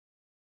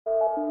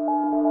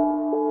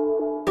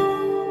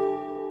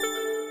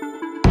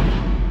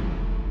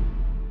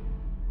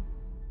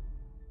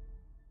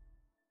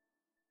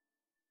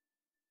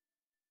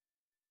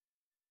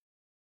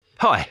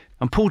Hi,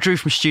 I'm Paul Drew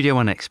from Studio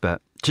One Expert.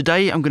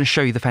 Today I'm going to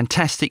show you the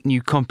fantastic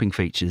new comping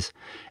features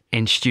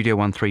in Studio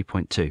One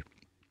 3.2.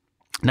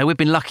 Now, we've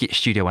been lucky at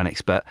Studio One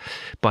Expert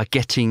by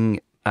getting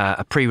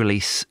a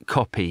pre-release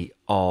copy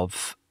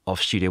of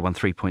Studio One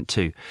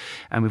 3.2,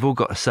 and we've all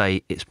got to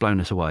say it's blown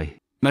us away.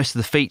 Most of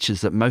the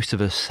features that most of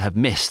us have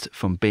missed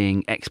from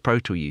being ex-Pro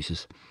Tools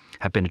users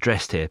have been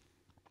addressed here.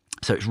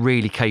 So it's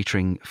really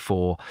catering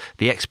for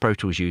the ex-Pro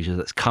Tools user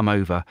that's come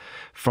over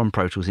from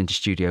Pro Tools into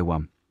Studio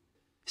One.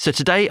 So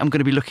today I'm going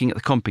to be looking at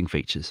the comping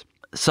features.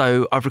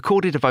 So I've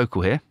recorded a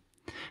vocal here.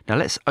 Now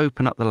let's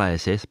open up the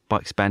layers here by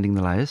expanding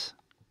the layers.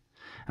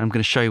 And I'm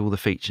going to show you all the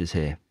features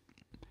here.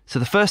 So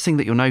the first thing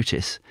that you'll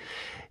notice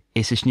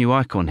is this new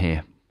icon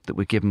here that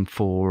we're given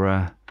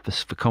for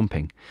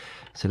comping.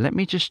 So let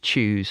me just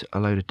choose a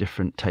load of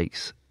different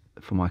takes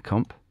for my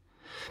comp.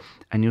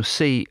 And you'll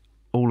see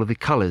all of the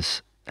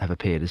colours have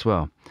appeared as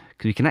well.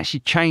 Because we can actually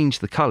change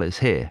the colours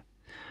here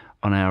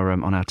on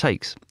our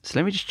takes. So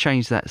let me just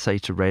change that, say,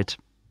 to red.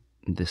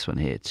 And this one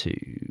here to,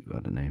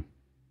 I don't know,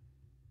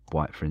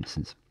 white, for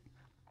instance.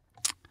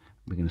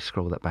 We're going to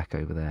scroll that back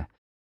over there.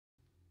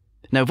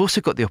 Now, we've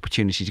also got the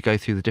opportunity to go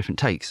through the different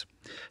takes.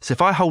 So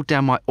if I hold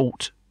down my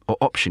Alt or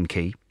Option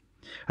key,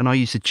 and I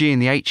use the G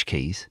and the H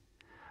keys,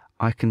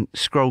 I can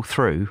scroll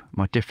through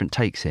my different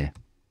takes here.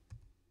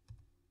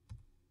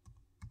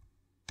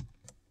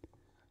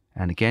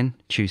 And again,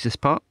 choose this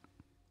part.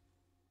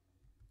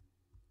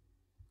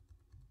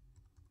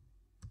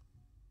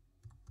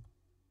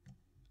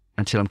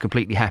 Until I'm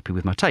completely happy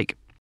with my take.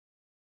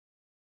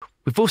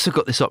 We've also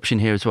got this option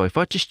here as well. If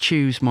I just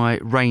choose my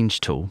range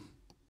tool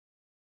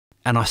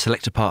and I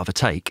select a part of a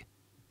take,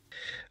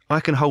 I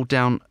can hold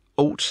down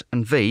Alt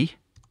and V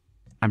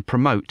and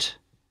promote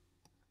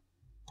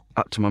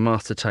up to my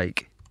master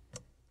take.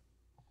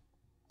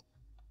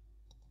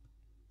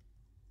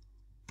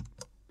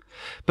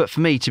 But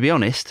for me, to be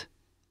honest,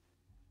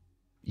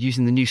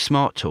 using the new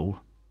Smart tool,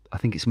 I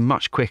think it's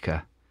much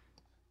quicker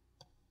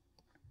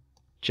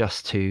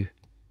just to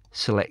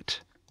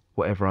select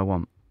whatever I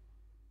want.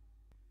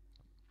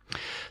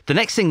 The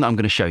next thing that I'm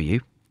going to show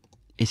you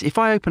is if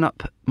I open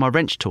up my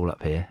wrench tool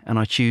up here and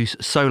I choose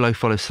Solo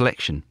Follow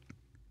Selection,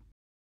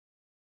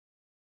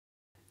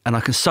 and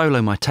I can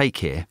solo my take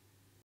here,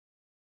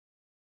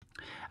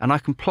 and I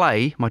can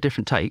play my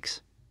different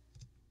takes.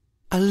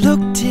 I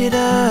looked it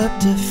up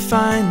to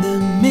find the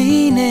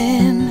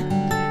meaning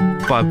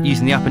By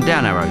using the up and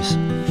down arrows.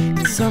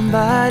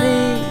 Somebody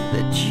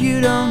that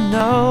you don't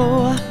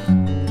know.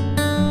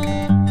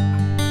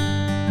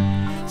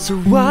 So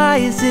why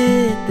is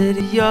it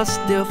that you're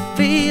still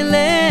feeling?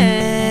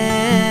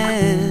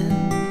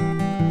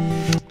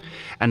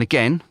 And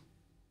again,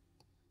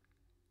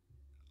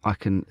 I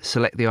can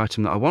select the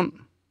item that I want,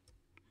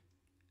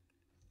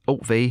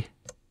 Alt V,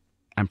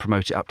 and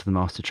promote it up to the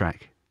master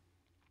track.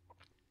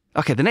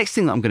 Okay, the next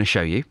thing that I'm going to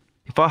show you,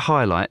 if I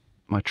highlight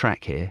my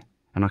track here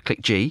and I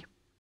click G,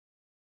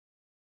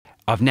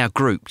 I've now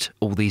grouped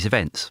all these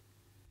events.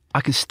 I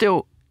can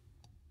still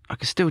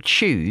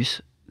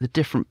choose the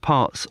different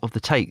parts of the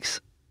takes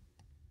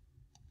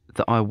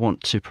that I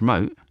want to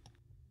promote.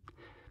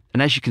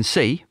 And as you can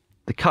see,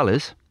 the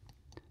colours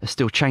are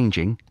still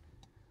changing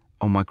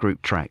on my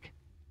group track.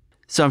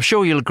 So I'm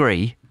sure you'll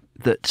agree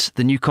that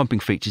the new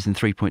comping features in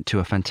 3.2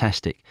 are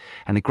fantastic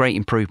and a great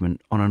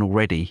improvement on an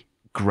already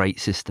great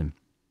system.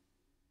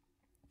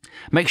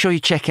 Make sure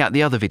you check out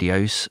the other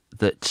videos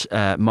that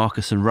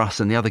Marcus and Russ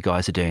and the other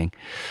guys are doing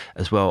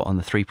as well on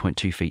the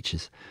 3.2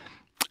 features.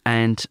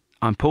 And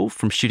I'm Paul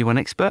from Studio One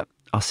Expert.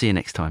 I'll see you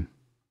next time.